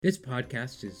This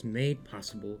podcast is made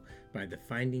possible by the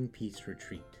Finding Peace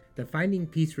Retreat. The Finding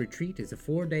Peace Retreat is a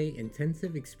 4-day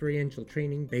intensive experiential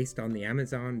training based on the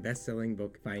Amazon best-selling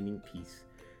book Finding Peace.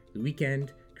 The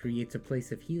weekend creates a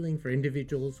place of healing for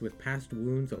individuals with past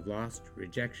wounds of loss,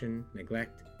 rejection,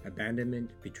 neglect, abandonment,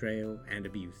 betrayal, and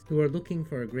abuse, who are looking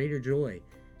for a greater joy,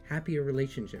 happier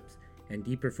relationships, and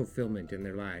deeper fulfillment in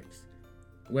their lives.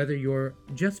 Whether you're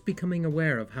just becoming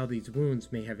aware of how these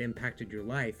wounds may have impacted your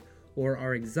life, or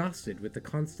are exhausted with the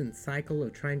constant cycle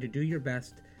of trying to do your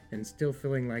best and still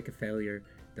feeling like a failure,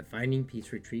 the Finding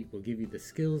Peace Retreat will give you the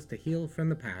skills to heal from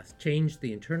the past, change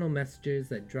the internal messages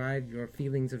that drive your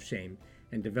feelings of shame,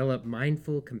 and develop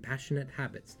mindful, compassionate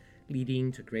habits leading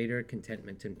to greater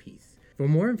contentment and peace. For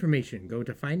more information, go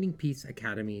to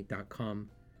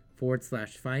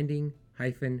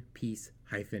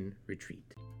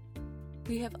findingpeaceacademy.com/finding-peace-retreat.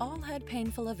 We have all had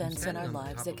painful events in our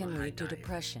lives that can lead to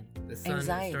depression,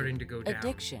 anxiety,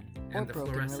 addiction, or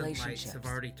broken relationships.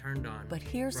 But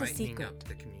here's a secret.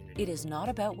 It is not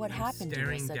about what happened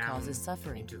to us that causes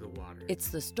suffering. It's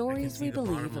the stories we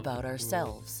believe about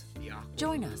ourselves.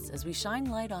 Join us as we shine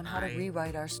light on how to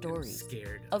rewrite our stories,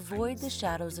 avoid the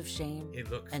shadows of shame,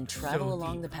 and travel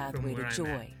along the pathway to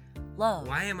joy, love,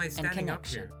 and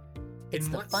connection. It's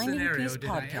the Finding Peace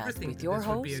podcast with your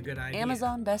host,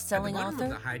 Amazon best-selling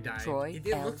author, Troy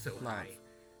L. Love.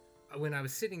 When I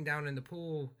was sitting down in the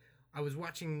pool, I was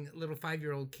watching little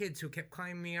 5-year-old kids who kept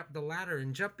climbing up the ladder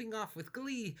and jumping off with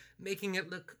glee, making it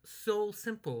look so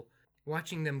simple.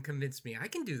 Watching them convinced me, I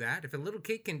can do that. If a little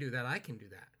kid can do that, I can do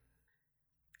that.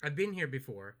 I've been here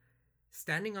before,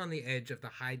 standing on the edge of the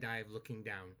high dive looking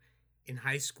down. In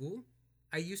high school,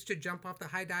 I used to jump off the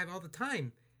high dive all the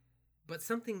time. But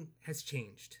something has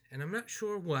changed, and I'm not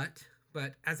sure what,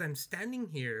 but as I'm standing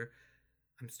here,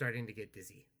 I'm starting to get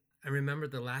dizzy. I remember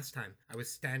the last time I was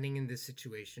standing in this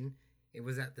situation, it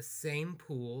was at the same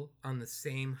pool on the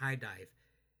same high dive.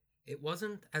 It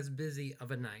wasn't as busy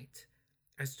of a night.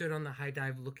 I stood on the high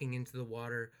dive looking into the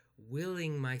water,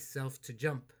 willing myself to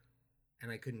jump,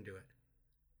 and I couldn't do it.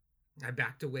 I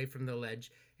backed away from the ledge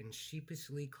and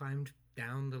sheepishly climbed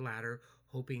down the ladder,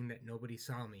 hoping that nobody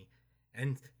saw me.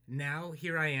 And now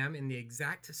here I am in the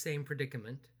exact same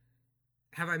predicament.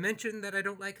 Have I mentioned that I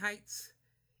don't like heights?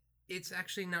 It's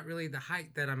actually not really the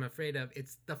height that I'm afraid of.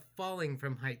 It's the falling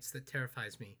from heights that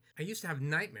terrifies me. I used to have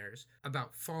nightmares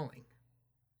about falling.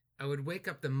 I would wake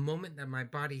up the moment that my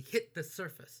body hit the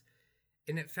surface,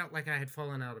 and it felt like I had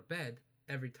fallen out of bed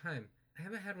every time. I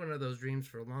haven't had one of those dreams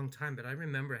for a long time, but I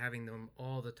remember having them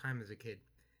all the time as a kid.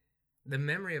 The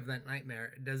memory of that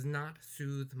nightmare does not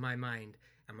soothe my mind,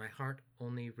 and my heart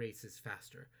only races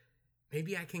faster.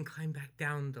 Maybe I can climb back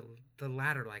down the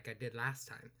ladder like I did last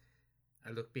time. I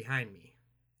look behind me.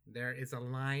 There is a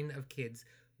line of kids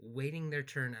waiting their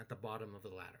turn at the bottom of the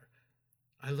ladder.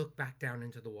 I look back down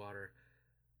into the water.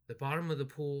 The bottom of the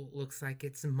pool looks like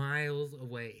it's miles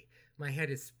away. My head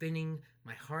is spinning.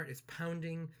 My heart is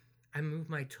pounding. I move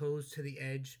my toes to the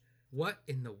edge. What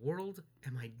in the world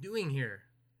am I doing here?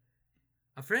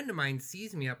 A friend of mine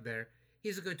sees me up there.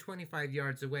 He's a good 25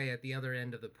 yards away at the other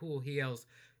end of the pool. He yells,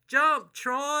 "Jump,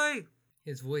 Troy!"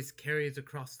 His voice carries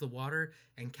across the water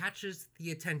and catches the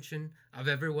attention of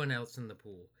everyone else in the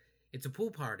pool. It's a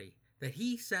pool party that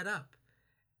he set up.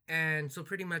 And so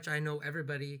pretty much I know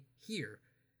everybody here.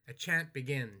 A chant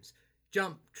begins.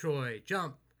 "Jump, Troy,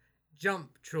 jump!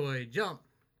 Jump, Troy, jump!"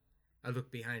 I look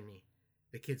behind me.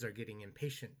 The kids are getting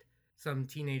impatient. Some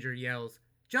teenager yells,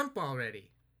 "Jump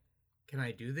already!" Can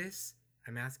I do this?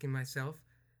 I'm asking myself,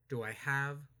 do I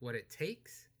have what it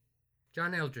takes?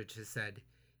 John Eldredge has said,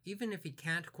 even if he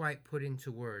can't quite put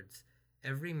into words,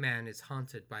 every man is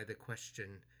haunted by the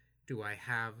question, do I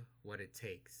have what it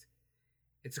takes?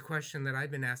 It's a question that I've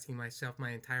been asking myself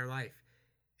my entire life.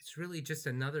 It's really just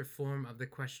another form of the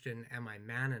question, am I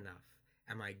man enough?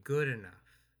 Am I good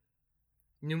enough?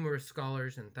 Numerous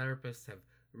scholars and therapists have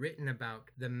written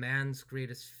about the man's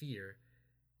greatest fear,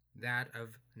 that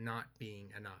of not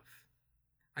being enough.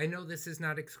 I know this is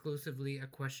not exclusively a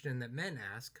question that men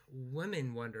ask.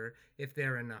 Women wonder if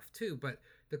they're enough too, but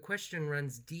the question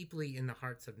runs deeply in the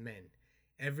hearts of men.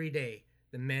 Every day,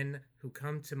 the men who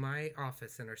come to my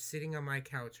office and are sitting on my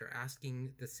couch are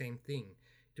asking the same thing.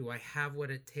 Do I have what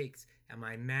it takes? Am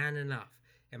I man enough?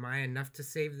 Am I enough to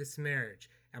save this marriage?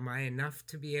 Am I enough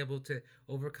to be able to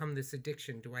overcome this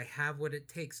addiction? Do I have what it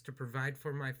takes to provide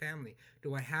for my family?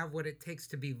 Do I have what it takes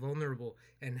to be vulnerable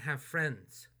and have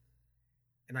friends?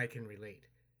 And I can relate.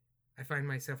 I find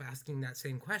myself asking that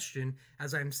same question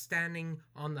as I'm standing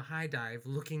on the high dive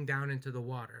looking down into the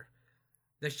water.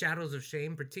 The shadows of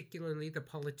shame, particularly the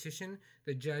politician,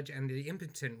 the judge, and the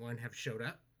impotent one, have showed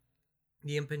up.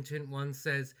 The impotent one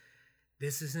says,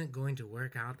 "This isn't going to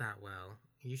work out that well.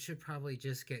 You should probably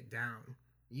just get down.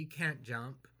 You can't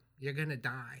jump. You're gonna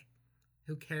die.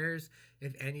 Who cares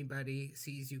if anybody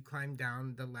sees you climb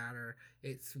down the ladder?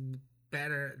 It's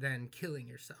better than killing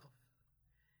yourself."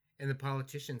 And the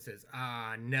politician says,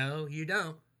 "No, you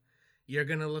don't. You're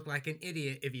gonna look like an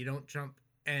idiot if you don't jump,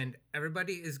 and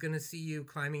everybody is gonna see you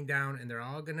climbing down, and they're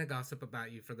all gonna gossip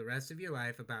about you for the rest of your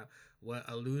life about what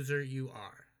a loser you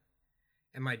are."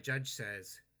 And my judge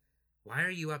says, "Why are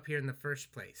you up here in the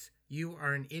first place? You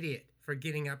are an idiot for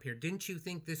getting up here. Didn't you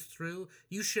think this through?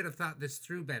 You should have thought this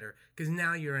through better, because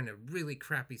now you're in a really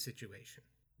crappy situation."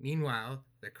 Meanwhile,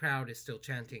 the crowd is still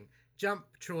chanting,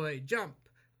 "Jump, Troy, jump!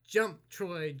 Jump,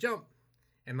 Troy, jump!"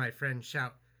 And my friends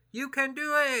shout, "You can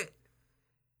do it!"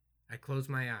 I close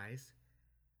my eyes.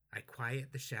 I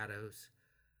quiet the shadows.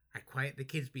 I quiet the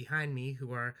kids behind me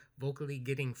who are vocally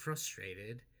getting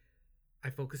frustrated. I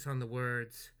focus on the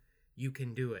words, "You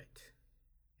can do it,"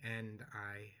 and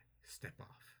I step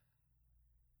off.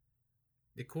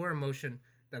 The core emotion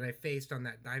that I faced on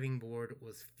that diving board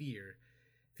was fear.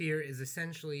 Fear is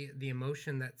essentially the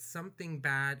emotion that something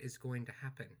bad is going to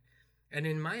happen. And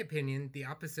in my opinion, the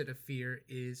opposite of fear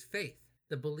is faith.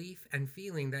 The belief and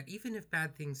feeling that even if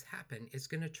bad things happen, it's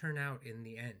going to turn out in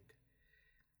the end.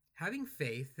 Having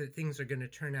faith that things are going to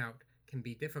turn out can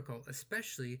be difficult,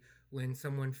 especially when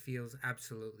someone feels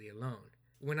absolutely alone.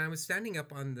 When I was standing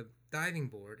up on the diving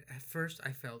board, at first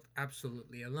I felt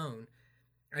absolutely alone.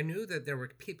 I knew that there were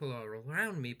people all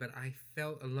around me, but I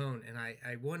felt alone, and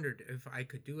I wondered if I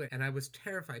could do it, and I was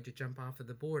terrified to jump off of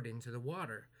the board into the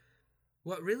water.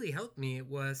 What really helped me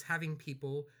was having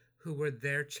people who were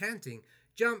there chanting,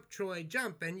 "Jump, Troy,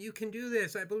 jump, and you can do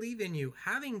this, I believe in you."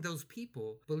 Having those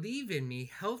people believe in me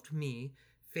helped me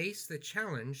face the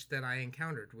challenge that I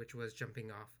encountered, which was jumping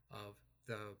off of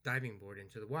the diving board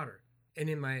into the water. And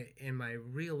in my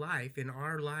real life, in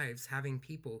our lives, having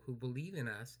people who believe in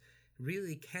us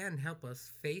really can help us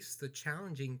face the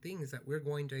challenging things that we're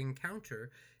going to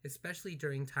encounter, especially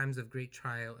during times of great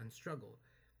trial and struggle.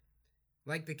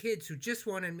 Like the kids who just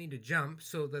wanted me to jump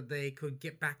so that they could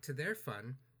get back to their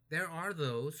fun, there are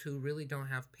those who really don't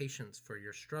have patience for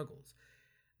your struggles.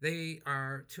 They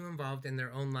are too involved in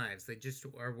their own lives. They just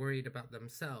are worried about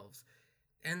themselves.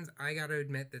 And I gotta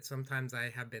admit that sometimes I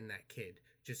have been that kid.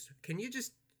 Can you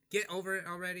just get over it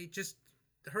already? Just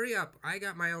hurry up. I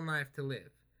got my own life to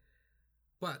live.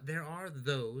 But there are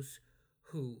those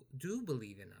who do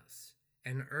believe in us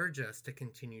and urge us to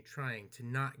continue trying, to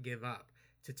not give up,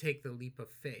 to take the leap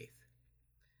of faith.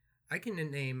 I can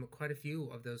name quite a few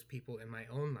of those people in my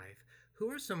own life.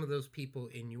 Who are some of those people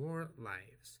in your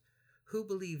lives? Who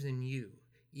believes in you,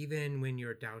 even when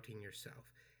you're doubting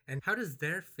yourself? And how does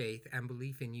their faith and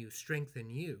belief in you strengthen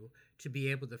you to be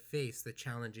able to face the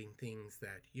challenging things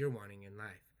that you're wanting in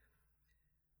life?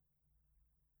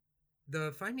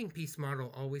 The Finding Peace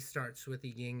model always starts with the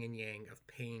yin and yang of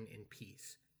pain and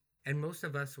peace. And most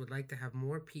of us would like to have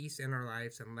more peace in our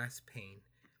lives and less pain.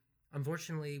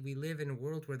 Unfortunately, we live in a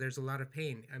world where there's a lot of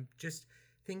pain. Just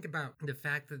think about the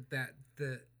fact that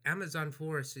the Amazon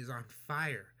forest is on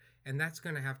fire, and that's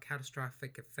going to have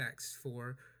catastrophic effects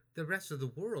for the rest of the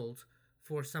world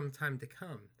for some time to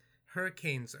come.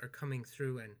 Hurricanes are coming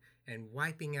through and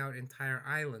wiping out entire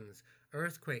islands.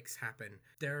 Earthquakes happen.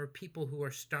 There are people who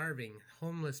are starving,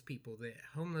 homeless people. The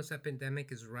homeless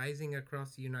epidemic is rising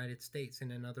across the United States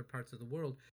and in other parts of the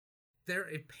world. There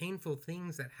are painful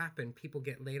things that happen. People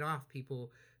get laid off.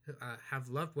 People have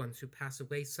loved ones who pass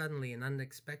away suddenly and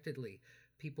unexpectedly.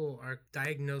 People are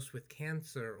diagnosed with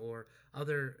cancer or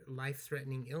other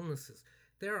life-threatening illnesses.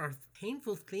 There are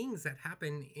painful things that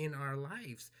happen in our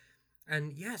lives.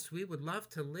 And yes, we would love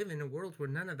to live in a world where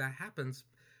none of that happens,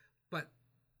 but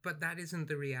that isn't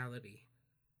the reality.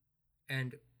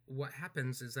 And what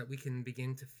happens is that we can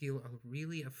begin to feel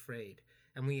really afraid.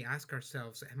 And we ask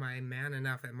ourselves, am I a man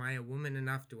enough? Am I a woman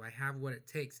enough? Do I have what it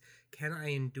takes? Can I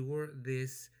endure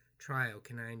this trial?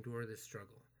 Can I endure this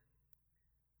struggle?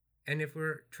 And if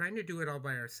we're trying to do it all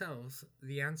by ourselves,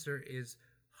 the answer is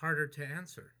harder to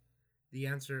answer. The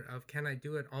answer of, can I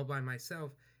do it all by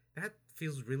myself? That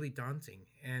feels really daunting.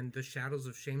 And the shadows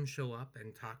of shame show up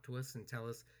and talk to us and tell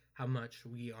us how much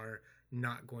we are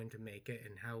not going to make it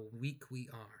and how weak we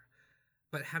are.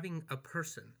 But having a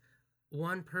person,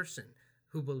 one person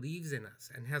who believes in us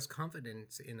and has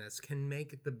confidence in us can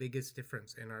make the biggest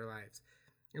difference in our lives.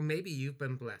 And maybe you've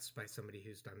been blessed by somebody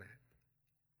who's done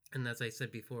that. And as I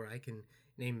said before, I can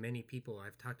name many people.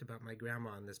 I've talked about my grandma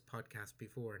on this podcast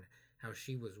before and how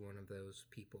she was one of those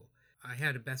people. I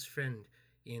had a best friend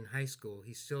in high school.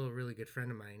 He's still a really good friend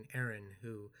of mine, Aaron,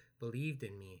 who believed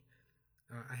in me.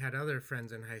 I had other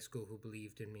friends in high school who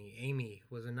believed in me. Amy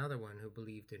was another one who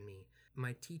believed in me.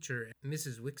 My teacher,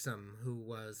 Mrs. Wixom, who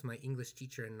was my English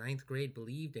teacher in 9th grade,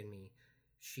 believed in me.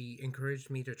 She encouraged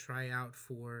me to try out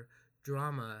for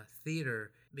drama,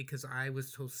 theater, because I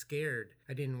was so scared.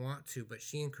 I didn't want to, but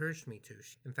she encouraged me to.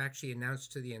 In fact, she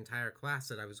announced to the entire class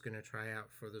that I was going to try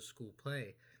out for the school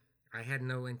play. I had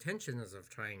no intentions of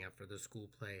trying out for the school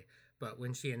play, but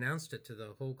when she announced it to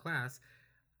the whole class,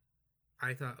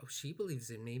 I thought, oh, she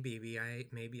believes in me, maybe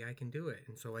I can do it.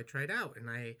 And so I tried out, and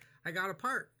I got a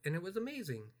part, and it was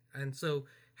amazing. And so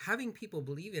having people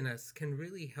believe in us can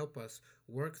really help us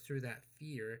work through that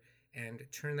fear and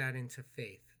turn that into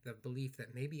faith, the belief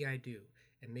that maybe I do,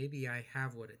 and maybe I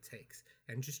have what it takes,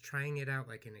 and just trying it out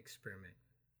like an experiment.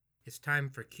 It's time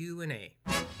for Q&A.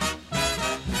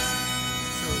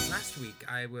 So last week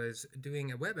I was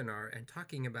doing a webinar and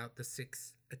talking about the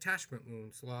 6 attachment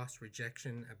wounds: loss,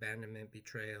 rejection, abandonment,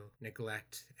 betrayal,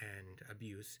 neglect, and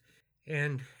abuse.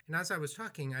 And as I was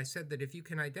talking, I said that if you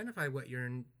can identify what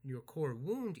your core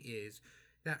wound is,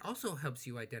 that also helps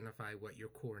you identify what your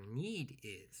core need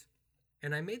is.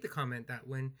 And I made the comment that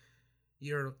when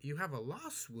you have a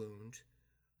loss wound,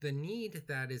 the need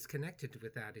that is connected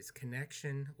with that is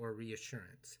connection or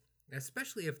reassurance.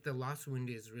 Especially if the loss wound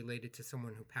is related to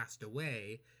someone who passed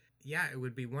away. Yeah, it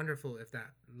would be wonderful if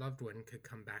that loved one could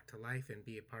come back to life and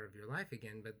be a part of your life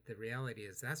again, but the reality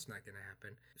is that's not going to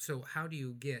happen. So how do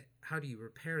you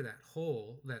repair that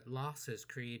hole that loss has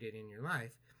created in your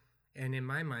life? And in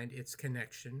my mind, it's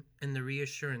connection and the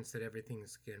reassurance that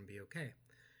everything's going to be okay.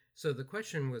 So the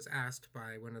question was asked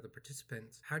by one of the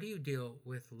participants: how do you deal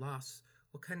with loss?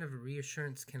 What kind of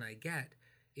reassurance can I get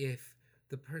if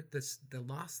the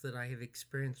loss that I have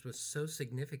experienced was so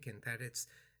significant that it's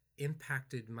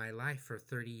impacted my life for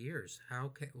 30 years?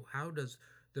 How does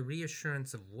the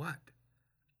reassurance of what?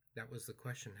 That was the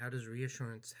question. How does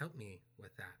reassurance help me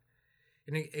with that?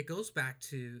 And it goes back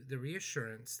to the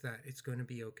reassurance that it's going to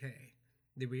be okay.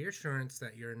 The reassurance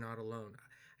that you're not alone.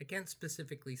 I can't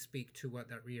specifically speak to what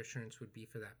that reassurance would be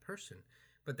for that person,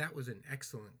 but that was an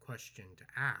excellent question to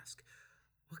ask.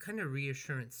 What kind of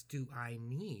reassurance do I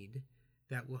need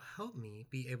that will help me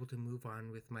be able to move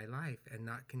on with my life and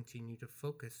not continue to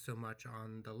focus so much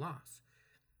on the loss?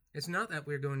 It's not that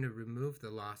we're going to remove the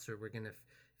loss or we're going to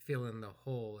fill in the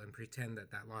hole and pretend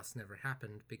that that loss never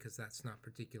happened, because that's not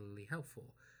particularly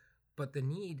helpful. But the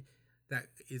need that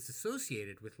is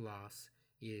associated with loss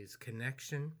is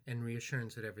connection and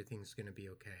reassurance that everything's going to be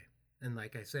okay. And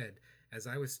like I said, as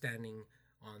I was standing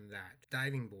on that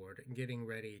diving board and getting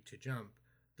ready to jump,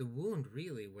 the wound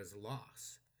really was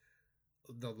loss.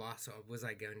 The loss of, was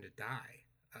I going to die?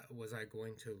 Was I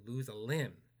going to lose a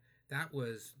limb? That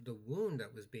was the wound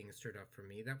that was being stirred up for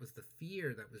me. That was the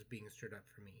fear that was being stirred up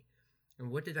for me.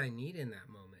 And what did I need in that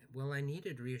moment? Well, I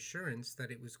needed reassurance that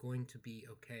it was going to be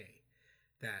okay,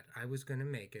 that I was going to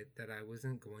make it, that I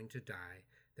wasn't going to die,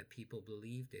 that people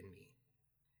believed in me.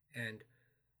 And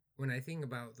when I think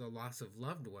about the loss of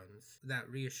loved ones, that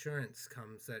reassurance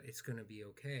comes that it's going to be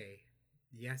okay.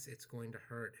 Yes, it's going to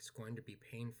hurt. It's going to be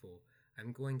painful.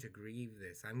 I'm going to grieve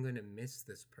this. I'm going to miss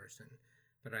this person.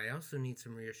 But I also need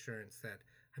some reassurance that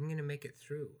I'm going to make it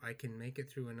through. I can make it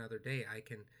through another day.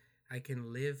 I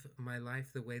can live my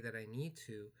life the way that I need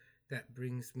to, that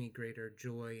brings me greater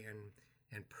joy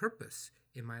and purpose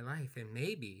in my life. And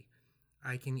maybe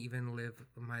I can even live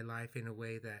my life in a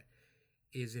way that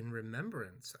is in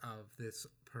remembrance of this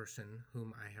person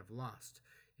whom I have lost,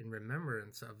 in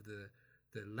remembrance of the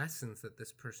lessons that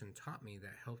this person taught me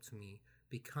that helped me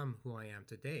become who I am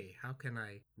today. How can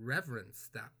I reverence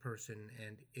that person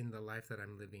and in the life that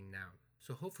I'm living now?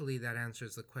 So hopefully that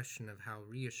answers the question of how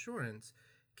reassurance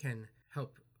can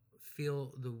help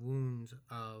feel the wounds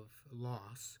of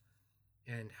loss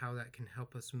and how that can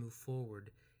help us move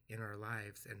forward in our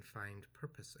lives and find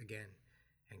purpose again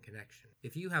and connection.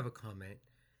 If you have a comment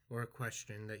or a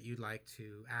question that you'd like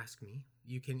to ask me,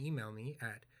 you can email me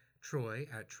at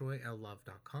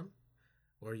troy@troylove.com,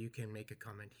 or you can make a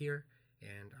comment here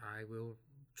and I will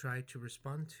try to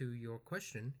respond to your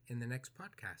question in the next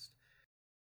podcast.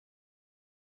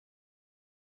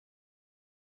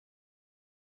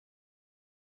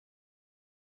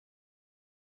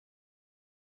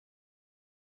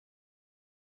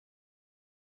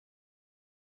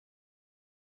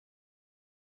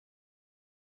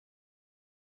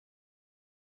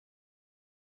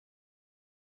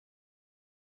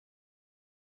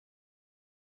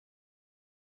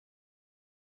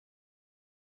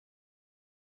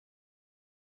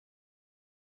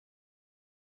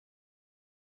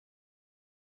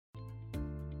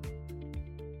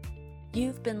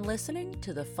 You've been listening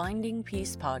to the Finding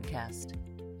Peace podcast.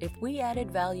 If we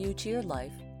added value to your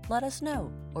life, let us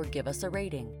know or give us a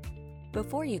rating.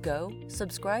 Before you go,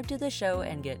 subscribe to the show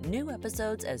and get new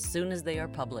episodes as soon as they are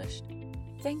published.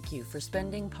 Thank you for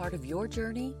spending part of your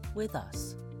journey with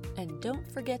us. And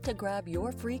don't forget to grab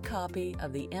your free copy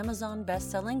of the Amazon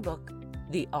best-selling book,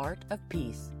 The Art of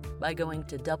Peace, by going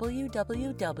to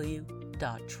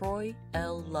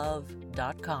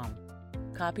www.troylove.com.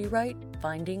 Copyright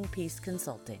Finding Peace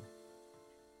Consulting.